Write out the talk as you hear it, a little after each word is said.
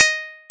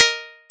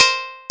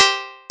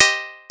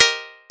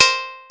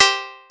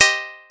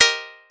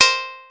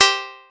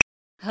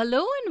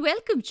Hello and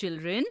welcome,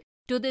 children,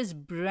 to this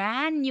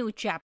brand new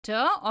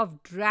chapter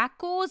of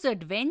Draco's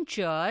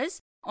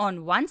adventures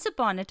on Once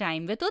Upon a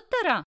Time with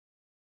Uttara.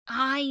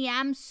 I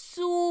am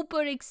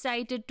super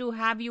excited to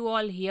have you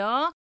all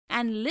here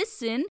and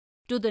listen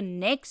to the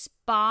next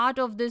part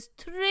of this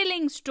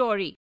thrilling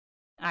story.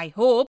 I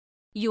hope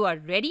you are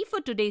ready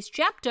for today's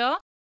chapter,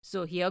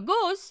 so here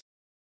goes.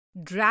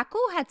 Draco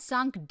had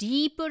sunk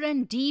deeper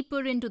and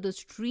deeper into the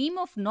stream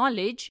of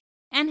knowledge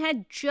and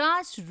had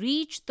just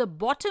reached the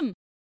bottom,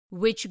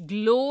 which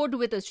glowed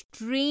with a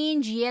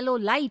strange yellow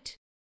light.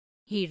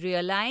 He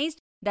realized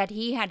that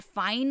he had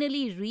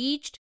finally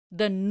reached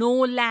the No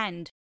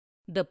Land,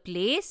 the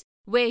place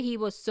where he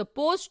was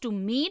supposed to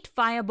meet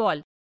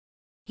Fireball.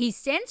 He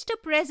sensed a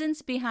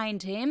presence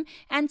behind him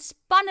and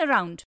spun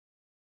around.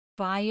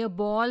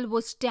 Fireball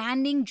was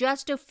standing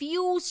just a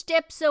few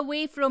steps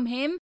away from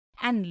him,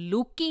 and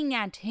looking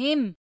at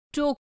him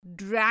took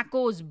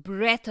Draco's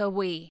breath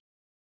away.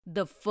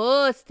 The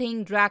first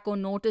thing Draco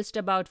noticed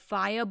about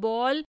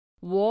Fireball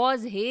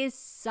was his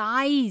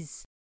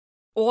size.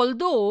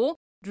 Although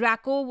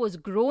Draco was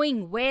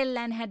growing well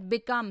and had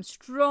become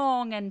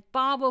strong and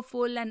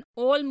powerful and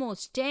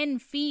almost 10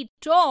 feet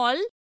tall,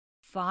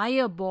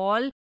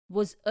 Fireball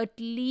was at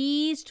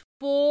least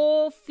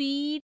 4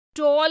 feet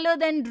taller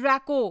than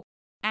Draco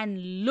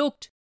and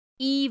looked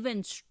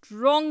even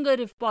stronger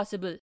if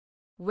possible.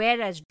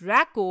 Whereas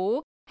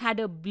Draco had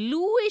a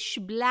bluish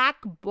black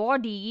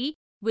body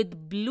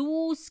with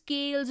blue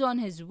scales on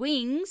his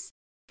wings,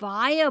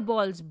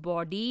 Fireball's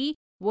body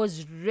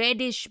was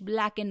reddish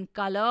black in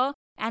color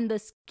and the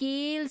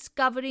scales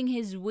covering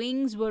his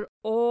wings were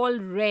all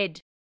red.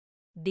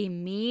 They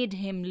made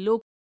him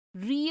look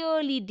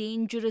really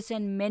dangerous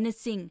and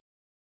menacing.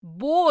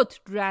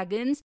 Both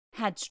dragons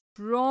had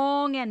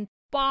strong and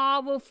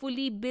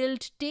powerfully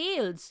built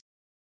tails.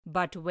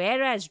 But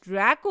whereas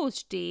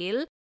Draco's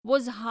tail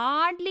was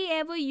hardly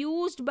ever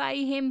used by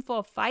him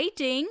for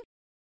fighting,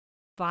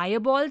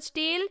 Fireball's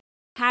tail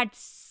had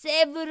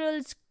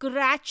several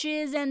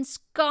scratches and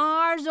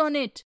scars on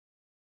it.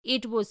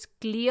 It was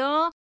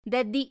clear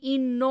that the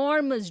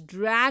enormous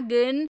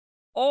dragon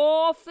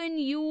often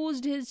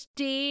used his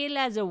tail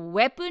as a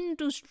weapon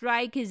to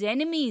strike his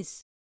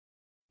enemies.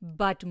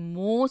 But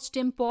most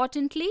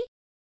importantly,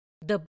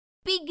 the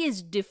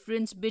biggest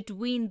difference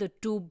between the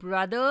two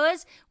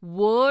brothers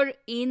were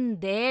in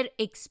their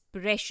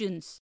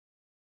expressions.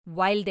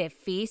 While their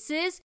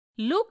faces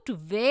looked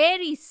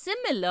very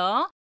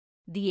similar,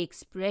 the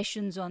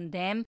expressions on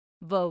them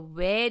were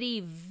very,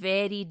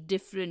 very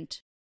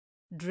different.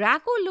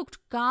 Draco looked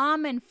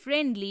calm and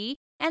friendly,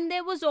 and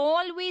there was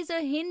always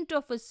a hint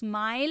of a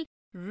smile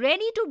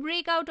ready to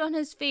break out on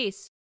his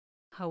face.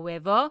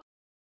 However,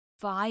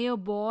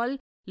 Fireball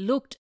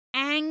looked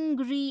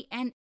angry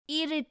and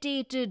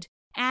irritated,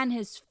 and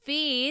his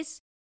face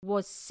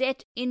was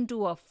set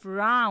into a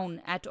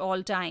frown at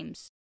all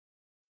times.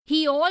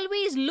 He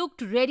always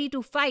looked ready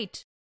to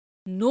fight,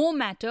 no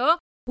matter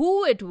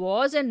who it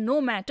was and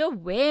no matter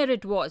where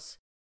it was.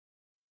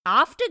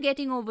 After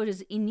getting over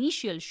his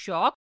initial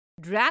shock,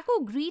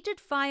 Draco greeted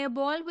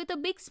Fireball with a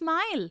big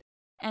smile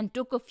and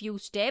took a few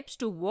steps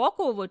to walk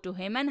over to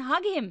him and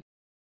hug him.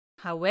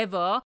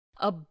 However,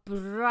 a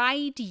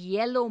bright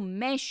yellow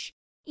mesh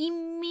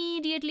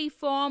immediately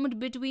formed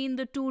between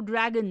the two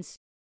dragons,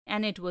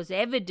 and it was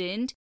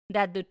evident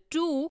that the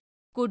two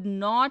could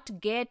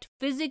not get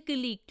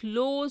physically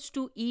close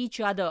to each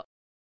other.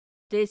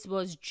 This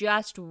was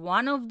just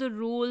one of the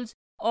rules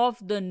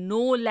of the No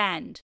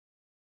Land.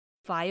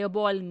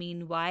 Fireball,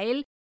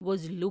 meanwhile,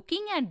 was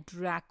looking at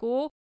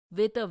Draco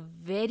with a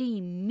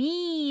very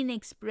mean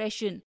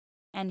expression,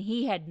 and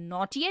he had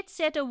not yet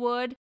said a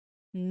word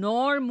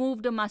nor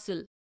moved a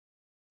muscle.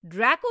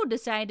 Draco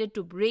decided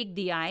to break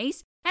the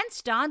ice and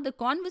start the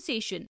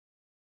conversation.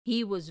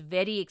 He was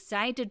very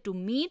excited to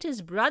meet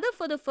his brother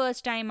for the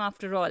first time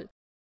after all.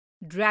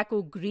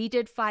 Draco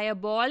greeted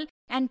Fireball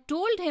and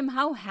told him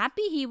how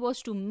happy he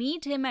was to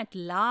meet him at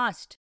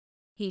last.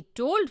 He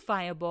told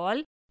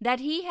Fireball that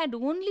he had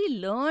only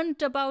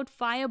learnt about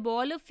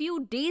Fireball a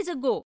few days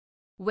ago,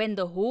 when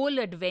the whole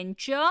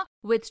adventure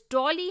with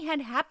Tolly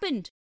had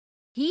happened.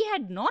 He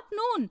had not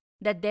known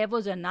that there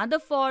was another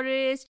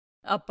forest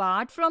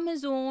apart from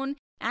his own,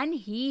 and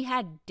he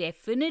had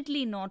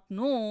definitely not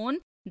known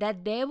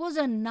that there was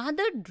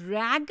another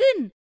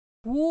dragon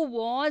who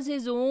was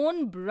his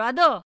own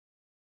brother.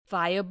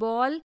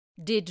 Fireball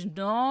did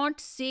not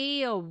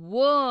say a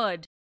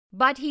word,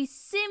 but he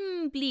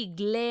simply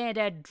glared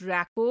at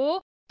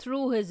Draco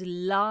through his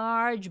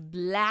large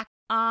black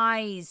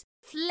eyes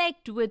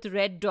flecked with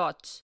red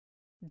dots.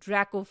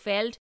 Draco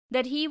felt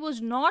that he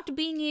was not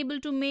being able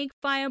to make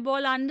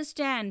Fireball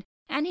understand,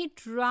 and he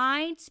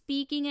tried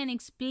speaking and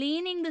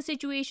explaining the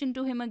situation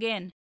to him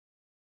again.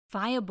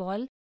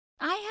 Fireball,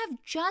 I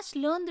have just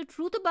learned the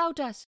truth about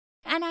us,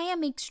 and I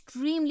am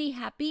extremely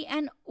happy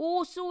and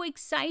oh so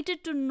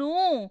excited to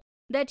know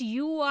that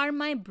you are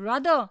my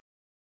brother.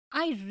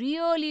 I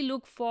really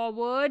look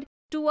forward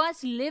to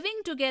us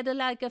living together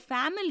like a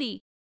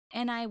family,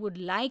 and I would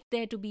like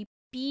there to be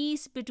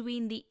peace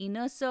between the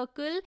inner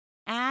circle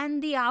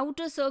and the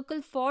outer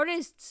circle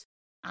forests.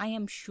 I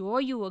am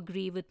sure you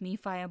agree with me,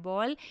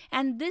 Fireball,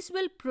 and this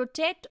will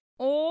protect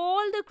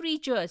all the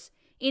creatures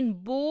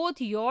in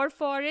both your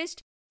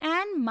forest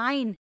and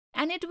mine,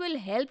 and it will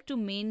help to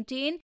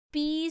maintain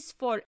peace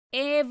for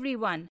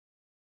everyone.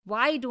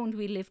 Why don't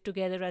we live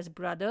together as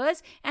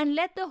brothers and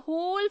let the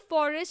whole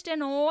forest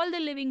and all the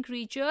living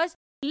creatures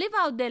live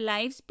out their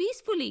lives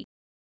peacefully?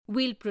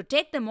 We'll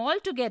protect them all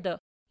together,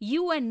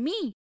 you and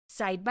me,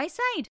 side by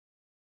side.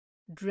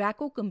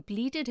 Draco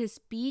completed his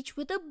speech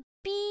with a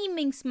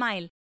beaming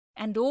smile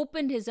and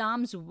opened his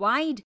arms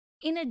wide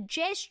in a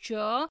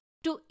gesture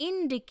to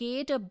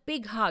indicate a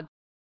big hug.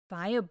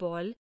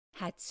 Fireball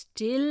had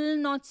still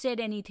not said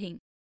anything,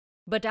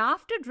 but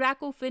after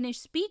Draco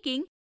finished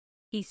speaking,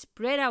 he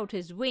spread out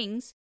his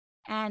wings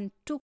and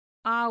took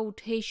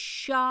out his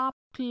sharp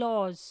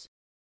claws.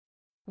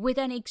 With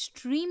an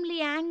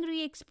extremely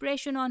angry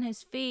expression on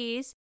his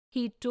face,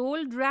 he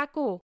told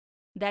Draco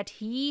that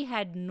he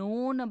had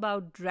known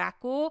about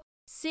Draco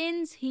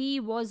since he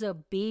was a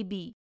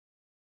baby.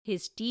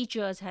 His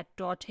teachers had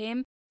taught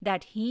him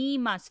that he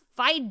must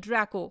fight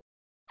Draco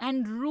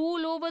and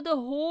rule over the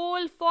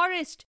whole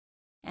forest,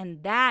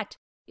 and that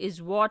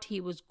is what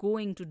he was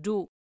going to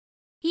do.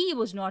 He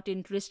was not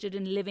interested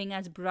in living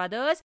as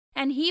brothers,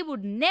 and he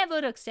would never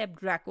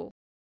accept Draco.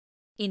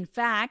 In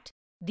fact,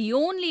 the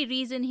only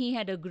reason he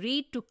had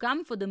agreed to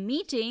come for the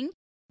meeting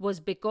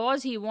was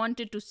because he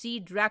wanted to see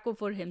Draco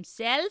for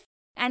himself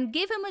and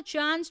give him a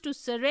chance to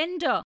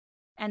surrender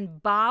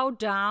and bow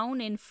down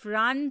in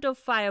front of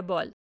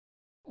Fireball.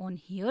 On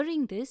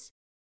hearing this,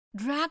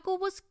 Draco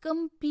was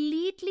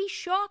completely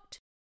shocked.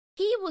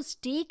 He was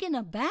taken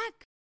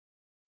aback.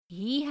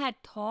 He had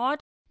thought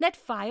that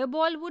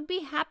Fireball would be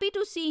happy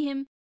to see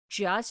him,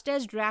 just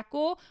as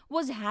Draco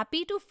was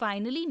happy to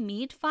finally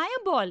meet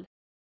Fireball.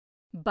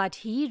 But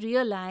he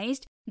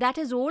realized that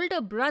his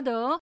older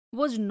brother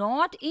was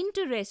not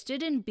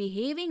interested in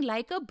behaving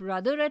like a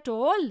brother at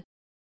all.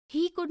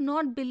 He could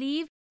not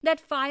believe that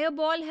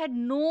Fireball had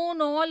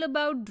known all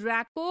about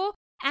Draco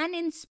and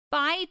in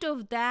spite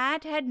of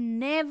that had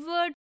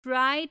never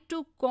tried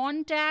to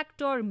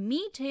contact or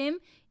meet him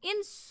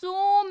in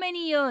so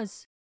many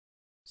years.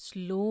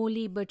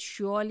 Slowly but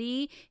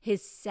surely,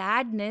 his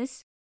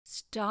sadness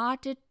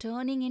started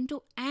turning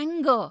into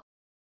anger,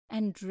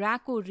 and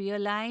Draco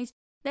realized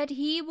that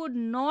he would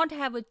not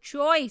have a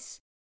choice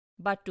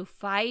but to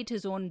fight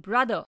his own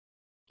brother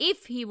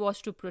if he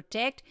was to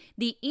protect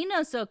the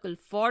inner circle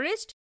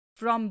forest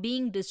from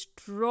being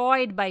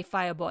destroyed by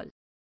Fireball.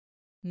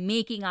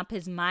 Making up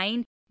his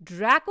mind,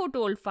 Draco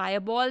told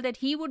Fireball that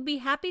he would be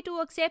happy to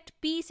accept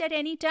peace at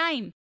any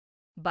time.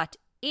 But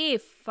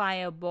if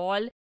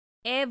Fireball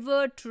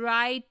ever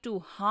tried to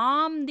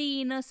harm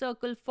the inner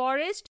circle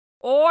forest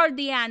or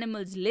the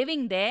animals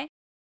living there,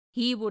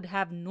 he would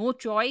have no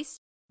choice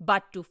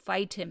but to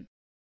fight him.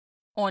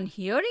 On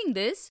hearing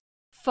this,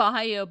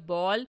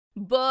 Fireball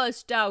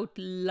burst out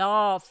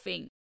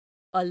laughing,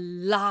 a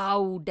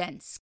loud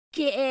and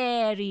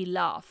scary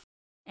laugh,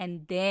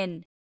 and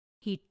then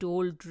he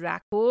told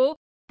Draco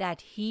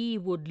that he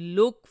would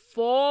look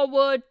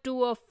forward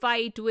to a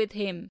fight with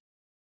him.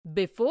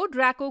 Before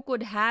Draco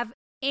could have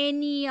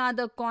any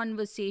other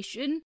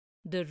conversation,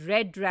 the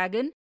red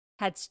dragon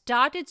had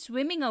started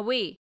swimming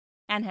away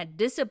and had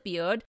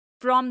disappeared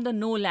from the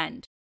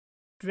no-land.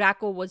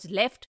 Draco was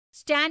left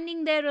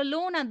standing there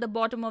alone at the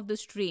bottom of the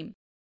stream.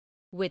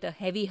 With a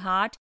heavy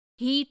heart,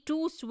 he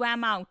too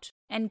swam out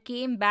and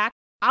came back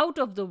out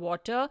of the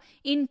water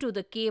into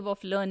the cave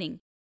of learning.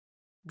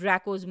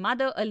 Draco's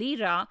mother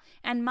Alira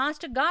and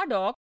Master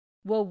Gardock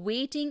were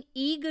waiting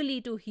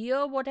eagerly to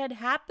hear what had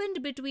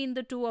happened between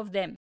the two of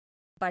them.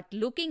 But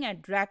looking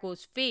at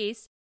Draco's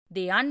face,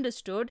 they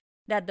understood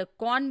that the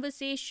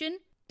conversation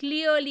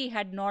clearly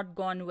had not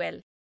gone well.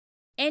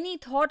 Any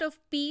thought of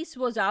peace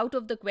was out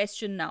of the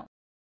question now.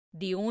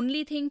 The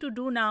only thing to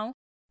do now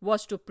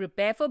was to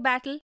prepare for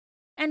battle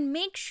and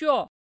make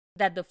sure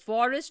that the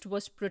forest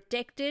was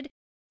protected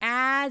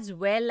as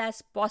well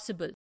as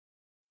possible.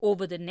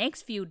 Over the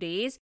next few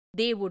days,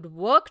 they would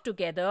work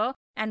together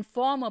and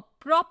form a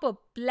proper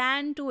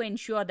plan to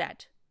ensure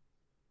that.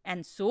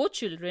 And so,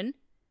 children,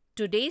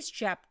 today's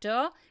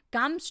chapter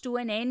comes to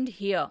an end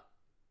here.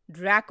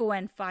 Draco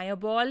and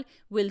Fireball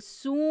will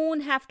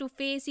soon have to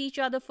face each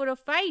other for a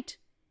fight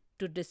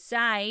to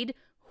decide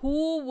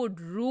who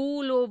would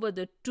rule over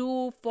the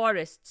two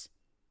forests.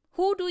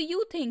 Who do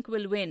you think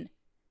will win?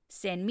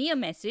 Send me a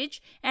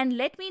message and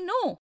let me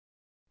know.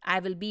 I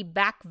will be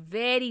back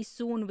very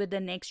soon with the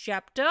next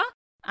chapter.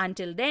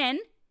 Until then,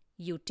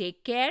 you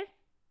take care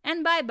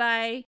and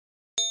bye-bye.